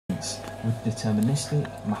accordance with deterministic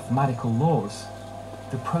mathematical laws,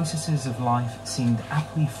 the processes of life seemed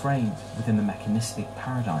aptly framed within the mechanistic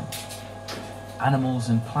paradigm. Animals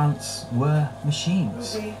and plants were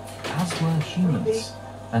machines, as were humans,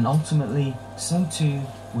 and ultimately so too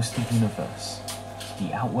was the universe,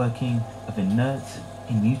 the outworking of inert,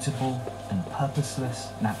 immutable, and purposeless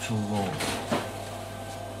natural laws.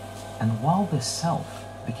 And while the self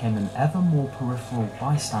became an ever more peripheral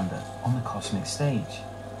bystander on the cosmic stage,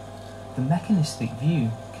 the mechanistic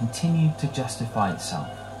view continued to justify itself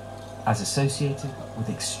as associated with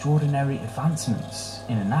extraordinary advancements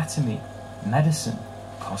in anatomy, medicine,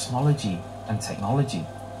 cosmology, and technology,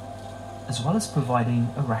 as well as providing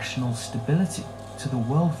a rational stability to the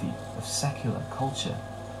worldview of secular culture.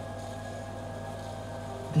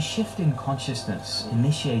 The shift in consciousness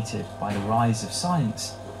initiated by the rise of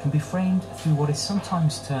science can be framed through what is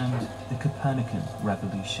sometimes termed the Copernican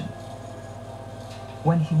revolution.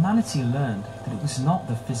 When humanity learned that it was not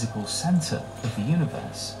the physical centre of the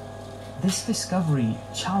universe, this discovery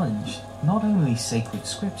challenged not only sacred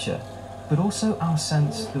scripture, but also our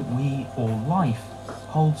sense that we, or life,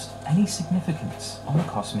 holds any significance on the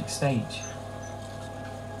cosmic stage.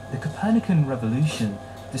 The Copernican revolution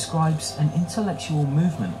describes an intellectual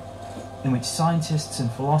movement in which scientists and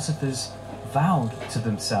philosophers vowed to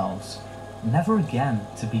themselves never again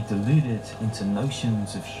to be deluded into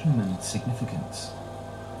notions of human significance.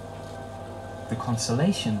 The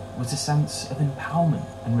consolation was a sense of empowerment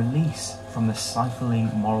and release from the stifling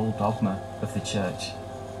moral dogma of the Church.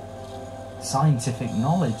 Scientific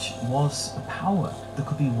knowledge was a power that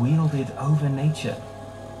could be wielded over nature,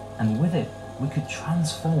 and with it we could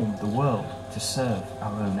transform the world to serve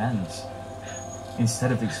our own ends.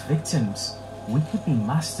 Instead of its victims, we could be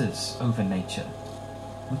masters over nature.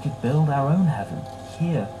 We could build our own heaven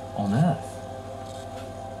here on earth.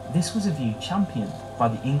 This was a view championed by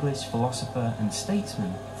the English philosopher and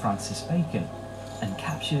statesman Francis Bacon, and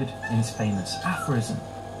captured in his famous aphorism,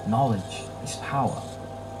 "Knowledge is power."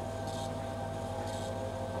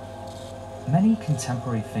 Many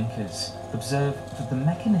contemporary thinkers observe that the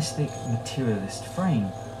mechanistic materialist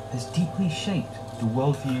frame has deeply shaped the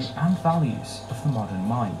worldview and values of the modern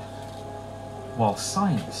mind. While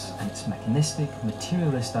science and its mechanistic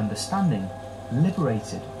materialist understanding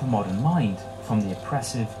liberated the modern mind from the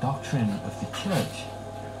oppressive doctrine of the Church,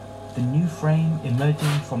 the new frame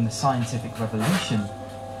emerging from the scientific revolution,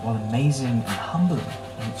 while amazing and humbling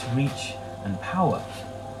in its reach and power,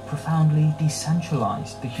 profoundly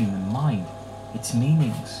decentralized the human mind, its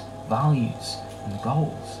meanings, values, and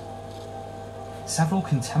goals. Several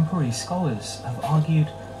contemporary scholars have argued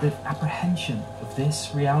that apprehension of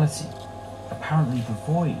this reality, apparently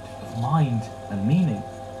devoid of mind and meaning,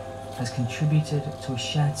 has contributed to a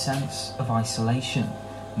shared sense of isolation,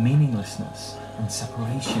 meaninglessness, and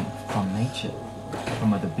separation from nature,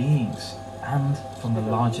 from other beings, and from the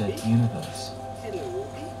larger universe.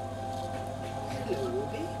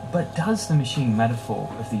 But does the machine metaphor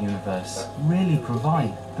of the universe really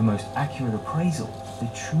provide the most accurate appraisal of the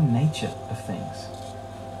true nature of things?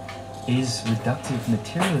 Is reductive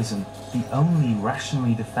materialism the only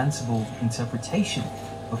rationally defensible interpretation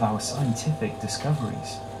of our scientific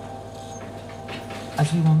discoveries?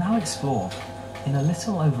 As we will now explore, in a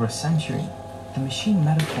little over a century, the machine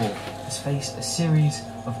metaphor has faced a series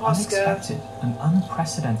of unexpected and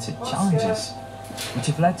unprecedented challenges, which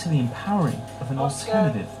have led to the empowering of an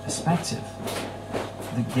alternative perspective,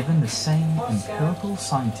 that given the same empirical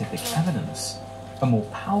scientific evidence, a more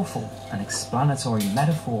powerful and explanatory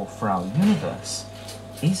metaphor for our universe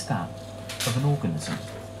is that of an organism.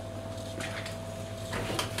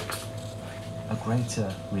 A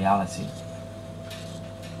greater reality.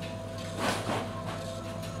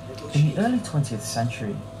 In the early 20th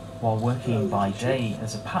century, while working by day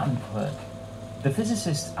as a patent clerk, the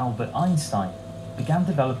physicist Albert Einstein began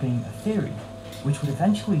developing a theory which would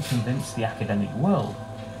eventually convince the academic world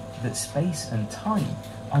that space and time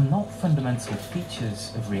are not fundamental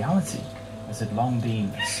features of reality, as had long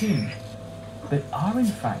been assumed, but are in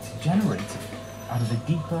fact generated out of a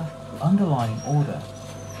deeper underlying order.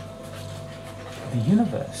 The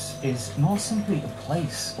universe is not simply a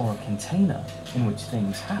place or a container in which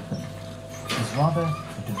things happen, it is rather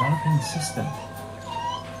a developing system.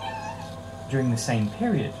 During the same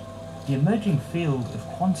period, the emerging field of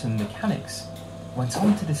quantum mechanics went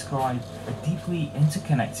on to describe a deeply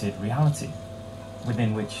interconnected reality,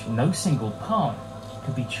 within which no single part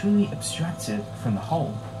could be truly abstracted from the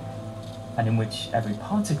whole, and in which every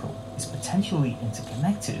particle is potentially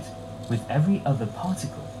interconnected with every other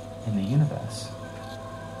particle in the universe.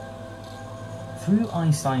 Through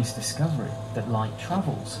Einstein's discovery that light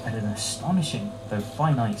travels at an astonishing, though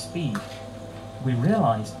finite speed, we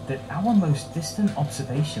realized that our most distant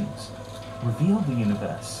observations reveal the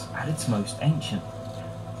universe at its most ancient.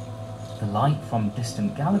 The light from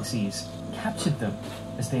distant galaxies captured them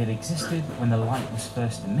as they had existed when the light was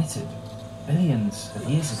first emitted, billions of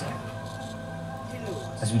years ago.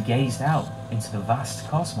 As we gazed out into the vast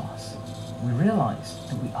cosmos, we realized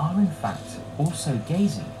that we are in fact also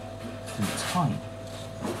gazing through time.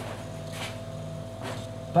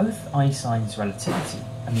 Both Einstein's relativity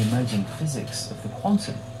and the emerging physics of the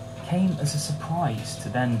quantum came as a surprise to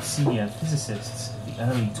then senior physicists of the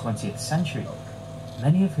early 20th century,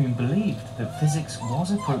 many of whom believed that physics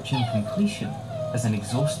was approaching completion as an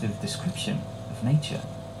exhaustive description of nature.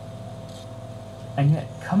 And yet,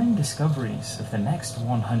 coming discoveries of the next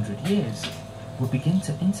 100 years will begin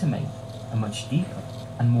to intimate a much deeper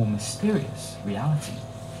and more mysterious reality.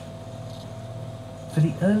 For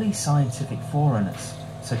the early scientific forerunners,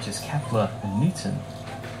 such as Kepler and Newton,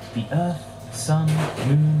 the Earth, Sun,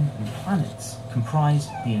 Moon, and planets comprised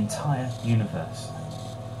the entire universe.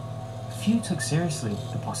 Few took seriously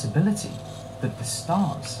the possibility that the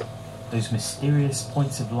stars, those mysterious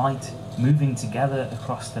points of light moving together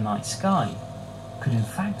across the night sky, could in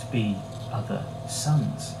fact be other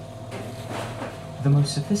suns. The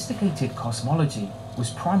most sophisticated cosmology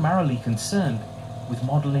was primarily concerned with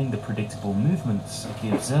modelling the predictable movements of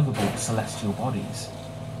the observable celestial bodies.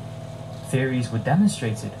 Theories were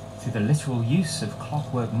demonstrated through the literal use of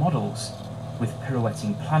clockwork models, with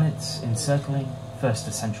pirouetting planets encircling first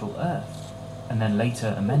a central Earth, and then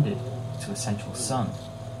later amended to a central Sun.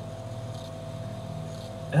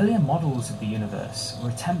 Earlier models of the universe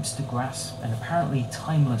were attempts to grasp an apparently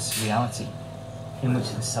timeless reality, in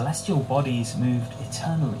which the celestial bodies moved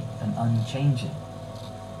eternally and unchanging.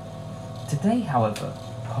 Today, however,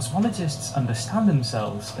 cosmologists understand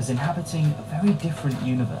themselves as inhabiting a very different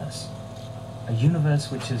universe, a universe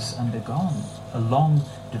which has undergone a long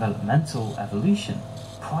developmental evolution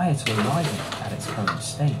prior to arriving at its current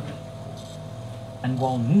state. And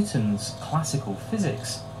while Newton's classical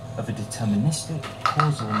physics of a deterministic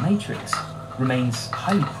causal matrix remains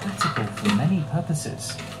highly practical for many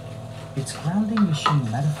purposes, its grounding machine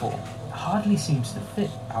metaphor hardly seems to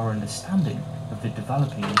fit our understanding of the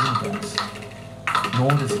developing universe, nor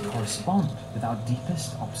does it correspond with our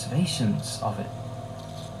deepest observations of it.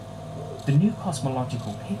 The new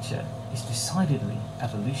cosmological picture is decidedly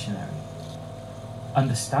evolutionary.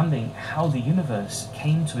 Understanding how the universe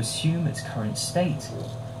came to assume its current state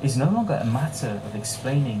is no longer a matter of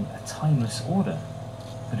explaining a timeless order,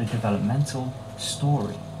 but a developmental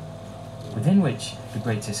story, within which the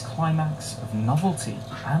greatest climax of novelty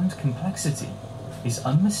and complexity is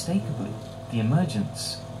unmistakably the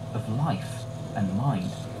emergence of life and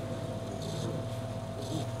mind.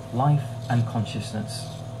 Life and consciousness.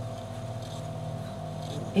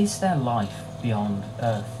 Is there life beyond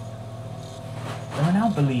Earth? There are now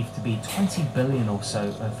believed to be 20 billion or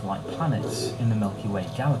so Earth-like planets in the Milky Way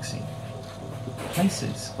galaxy,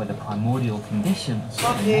 places where the primordial conditions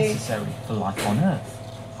necessary for life on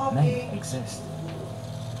Earth may exist.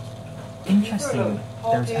 Interestingly,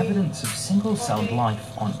 there is evidence of single-celled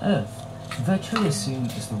life on Earth virtually as soon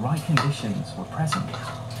as the right conditions were present.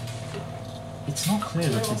 It's not clear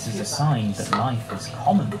if this is a sign that life is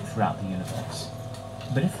common throughout the universe,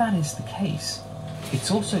 but if that is the case, it's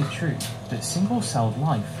also true that single-celled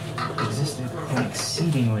life existed for an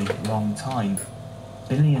exceedingly long time,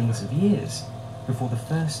 billions of years, before the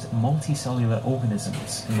first multicellular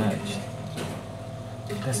organisms emerged.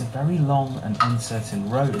 There's a very long and uncertain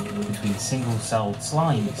road between single-celled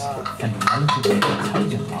slimes and relatively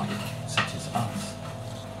intelligent life, such as us.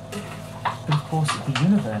 But of course, the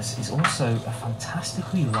universe is also a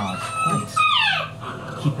fantastically large place.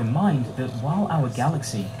 Keep in mind that while our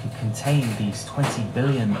galaxy could contain these 20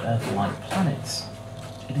 billion Earth-like planets,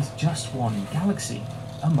 it is just one galaxy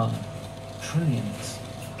among trillions.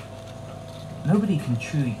 Nobody can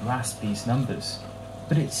truly grasp these numbers,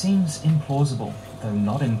 but it seems implausible, though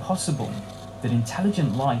not impossible, that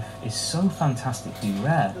intelligent life is so fantastically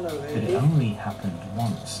rare that it only happened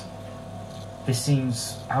once. This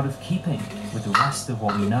seems out of keeping with the rest of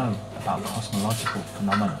what we know about cosmological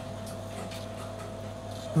phenomena.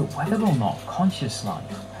 But whether or not conscious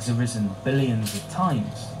life has arisen billions of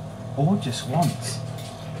times, or just once,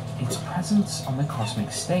 its presence on the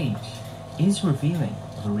cosmic stage is revealing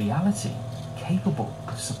of a reality capable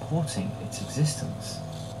of supporting its existence.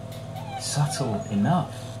 Subtle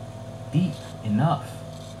enough, deep enough,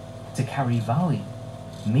 to carry value,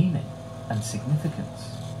 meaning, and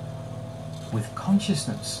significance. With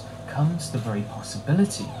consciousness becomes the very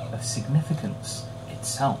possibility of significance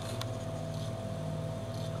itself.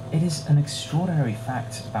 It is an extraordinary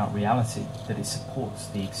fact about reality that it supports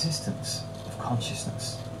the existence of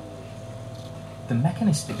consciousness. The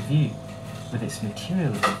mechanistic view, with its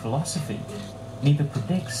materialist philosophy, neither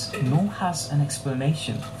predicts nor has an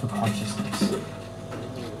explanation for consciousness.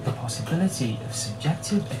 The possibility of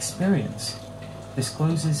subjective experience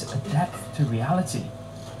discloses a depth to reality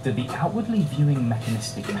that the outwardly viewing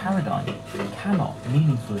mechanistic paradigm cannot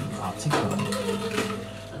meaningfully articulate.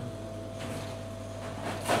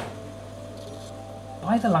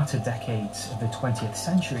 By the latter decades of the 20th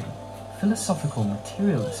century, philosophical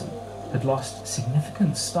materialism had lost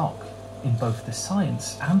significant stock in both the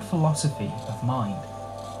science and philosophy of mind.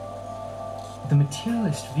 The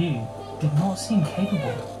materialist view did not seem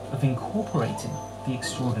capable of incorporating the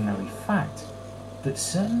extraordinary fact that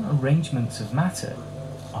certain arrangements of matter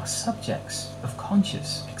are subjects of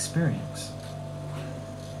conscious experience.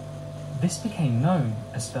 This became known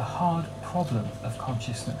as the hard problem of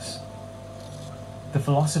consciousness. The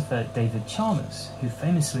philosopher David Chalmers, who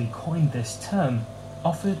famously coined this term,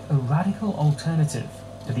 offered a radical alternative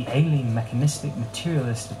to the alien mechanistic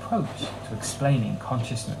materialist approach to explaining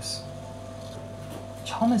consciousness.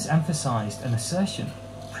 Chalmers emphasized an assertion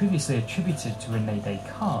previously attributed to René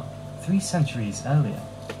Descartes 3 centuries earlier,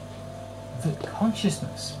 that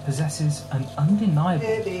consciousness possesses an undeniable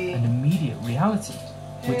and immediate reality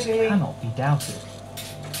which cannot be doubted.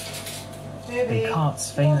 Descartes'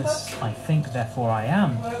 famous "I think, therefore I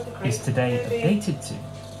am" is today updated to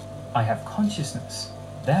 "I have consciousness,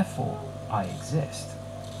 therefore I exist."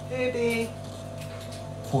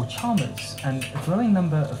 For Chalmers and a growing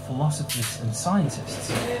number of philosophers and scientists,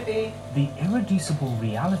 the irreducible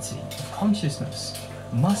reality of consciousness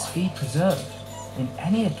must be preserved in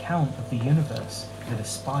any account of the universe that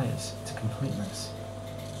aspires to completeness.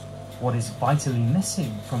 What is vitally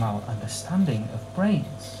missing from our understanding of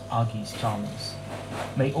brains, argues Chalmers,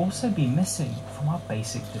 may also be missing from our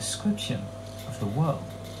basic description of the world.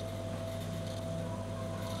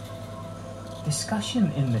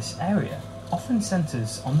 Discussion in this area often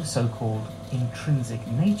centers on the so-called intrinsic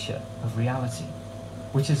nature of reality,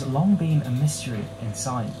 which has long been a mystery in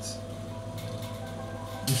science.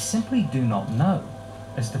 We simply do not know,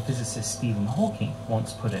 as the physicist Stephen Hawking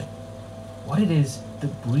once put it, what it is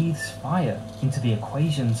that breathes fire into the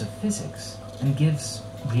equations of physics and gives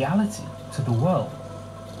reality to the world.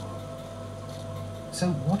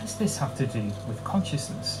 So what does this have to do with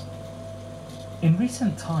consciousness? In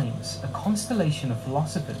recent times, a constellation of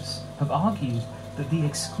philosophers have argued that the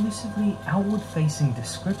exclusively outward-facing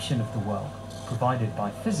description of the world provided by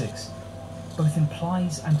physics both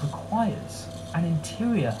implies and requires an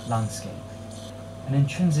interior landscape, an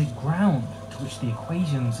intrinsic ground to which the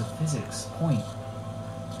equations of physics point.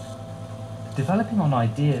 Developing on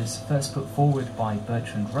ideas first put forward by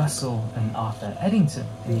Bertrand Russell and Arthur Eddington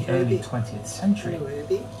in the early 20th century,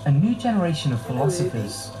 a new generation of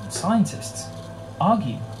philosophers and scientists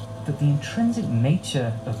argue that the intrinsic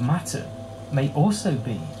nature of matter may also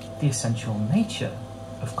be the essential nature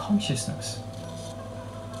of consciousness.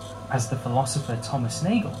 As the philosopher Thomas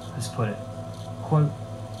Nagel has put it, quote,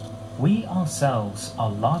 "We ourselves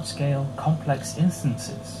are large-scale, complex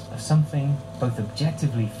instances of something both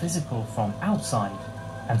objectively physical from outside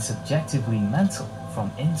and subjectively mental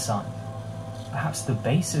from inside. Perhaps the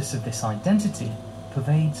basis of this identity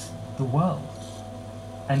pervades the world."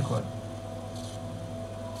 End quote.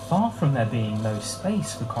 Far from there being no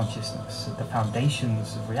space for consciousness at the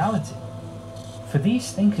foundations of reality, for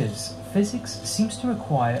these thinkers, physics seems to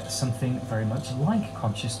require something very much like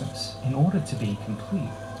consciousness in order to be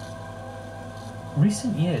complete.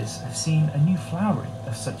 Recent years have seen a new flowering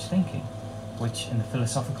of such thinking, which in the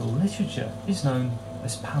philosophical literature is known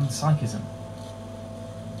as panpsychism.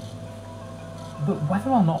 But whether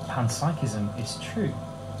or not panpsychism is true,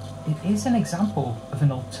 it is an example of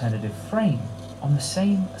an alternative frame on the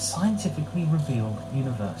same scientifically revealed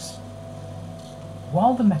universe.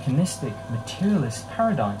 While the mechanistic materialist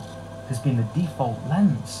paradigm has been the default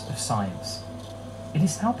lens of science, it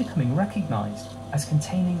is now becoming recognized as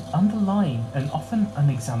containing underlying and often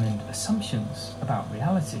unexamined assumptions about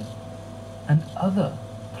reality, and other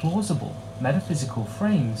plausible metaphysical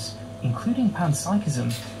frames, including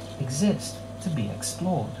panpsychism, exist to be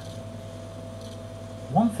explored.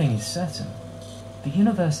 One thing is certain: the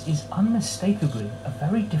universe is unmistakably a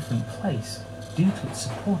very different place due to its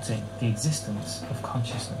supporting the existence of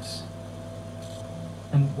consciousness.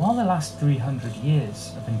 And while the last 300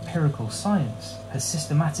 years of empirical science has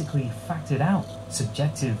systematically factored out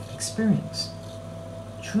subjective experience,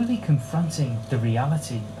 truly confronting the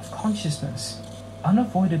reality of consciousness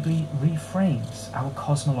unavoidably reframes our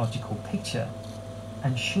cosmological picture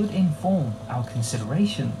and should inform our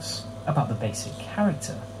considerations about the basic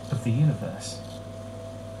character of the universe.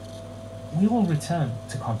 We will return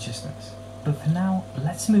to consciousness, but for now,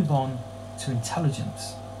 let's move on to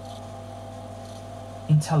intelligence.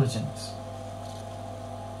 Intelligence.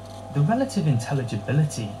 The relative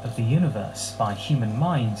intelligibility of the universe by human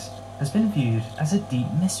minds has been viewed as a deep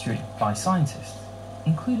mystery by scientists,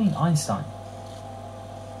 including Einstein.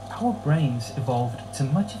 Our brains evolved to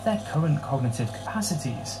much of their current cognitive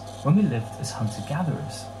capacities when we lived as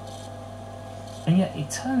hunter-gatherers. And yet it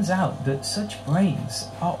turns out that such brains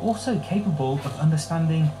are also capable of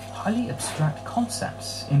understanding highly abstract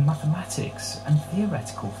concepts in mathematics and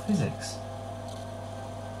theoretical physics.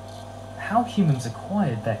 How humans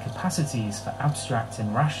acquired their capacities for abstract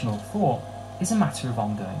and rational thought is a matter of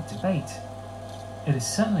ongoing debate. It has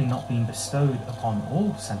certainly not been bestowed upon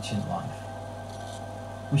all sentient life.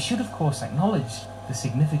 We should of course acknowledge the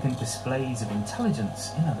significant displays of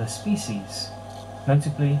intelligence in other species,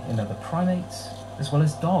 notably in other primates, as well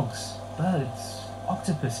as dogs, birds,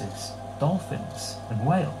 octopuses, dolphins, and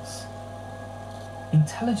whales.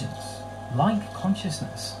 Intelligence, like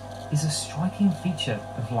consciousness, is a striking feature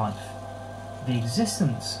of life, the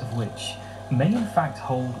existence of which may in fact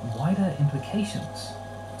hold wider implications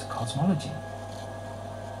to cosmology.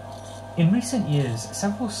 In recent years,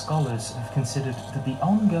 several scholars have considered that the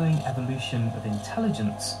ongoing evolution of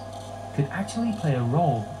intelligence could actually play a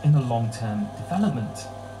role in the long-term development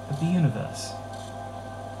of the universe.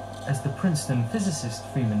 As the Princeton physicist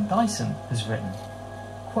Freeman Dyson has written,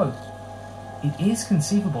 quote, "It is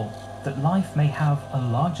conceivable that life may have a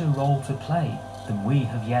larger role to play than we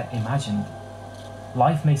have yet imagined.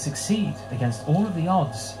 Life may succeed against all of the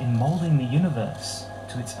odds in moulding the universe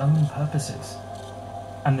to its own purposes.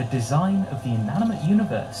 And the design of the inanimate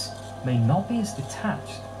universe may not be as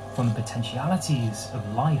detached from the potentialities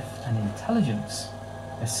of life and intelligence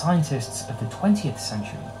as scientists of the 20th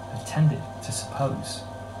century have tended to suppose."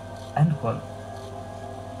 End quote.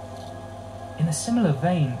 In a similar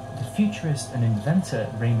vein, the futurist and inventor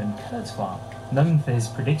Raymond Kurzweil, known for his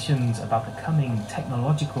predictions about the coming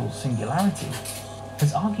technological singularity,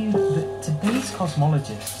 has argued that today's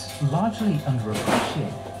cosmologists largely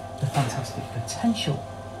underappreciate the fantastic potential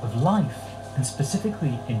of life, and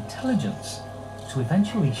specifically intelligence, to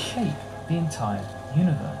eventually shape the entire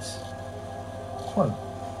universe. Quote,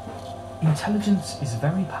 "Intelligence is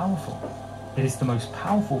very powerful. It is the most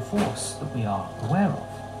powerful force that we are aware of.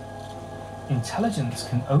 Intelligence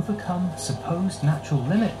can overcome supposed natural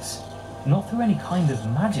limits, not through any kind of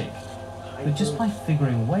magic, but just by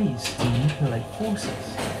figuring ways to manipulate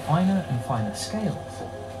forces at finer and finer scales,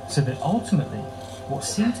 so that ultimately what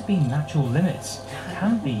seem to be natural limits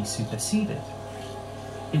can be superseded.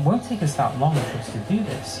 It won't take us that long for us to do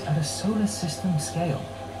this at a solar system scale,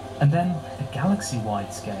 and then a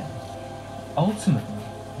galaxy-wide scale. Ultimately,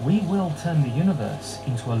 we will turn the universe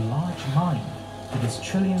into a large mind that is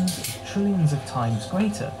trillions of times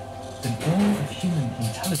greater than all of human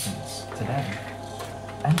intelligence today."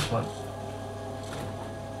 End quote.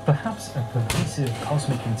 Perhaps a pervasive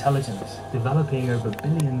cosmic intelligence developing over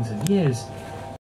billions of years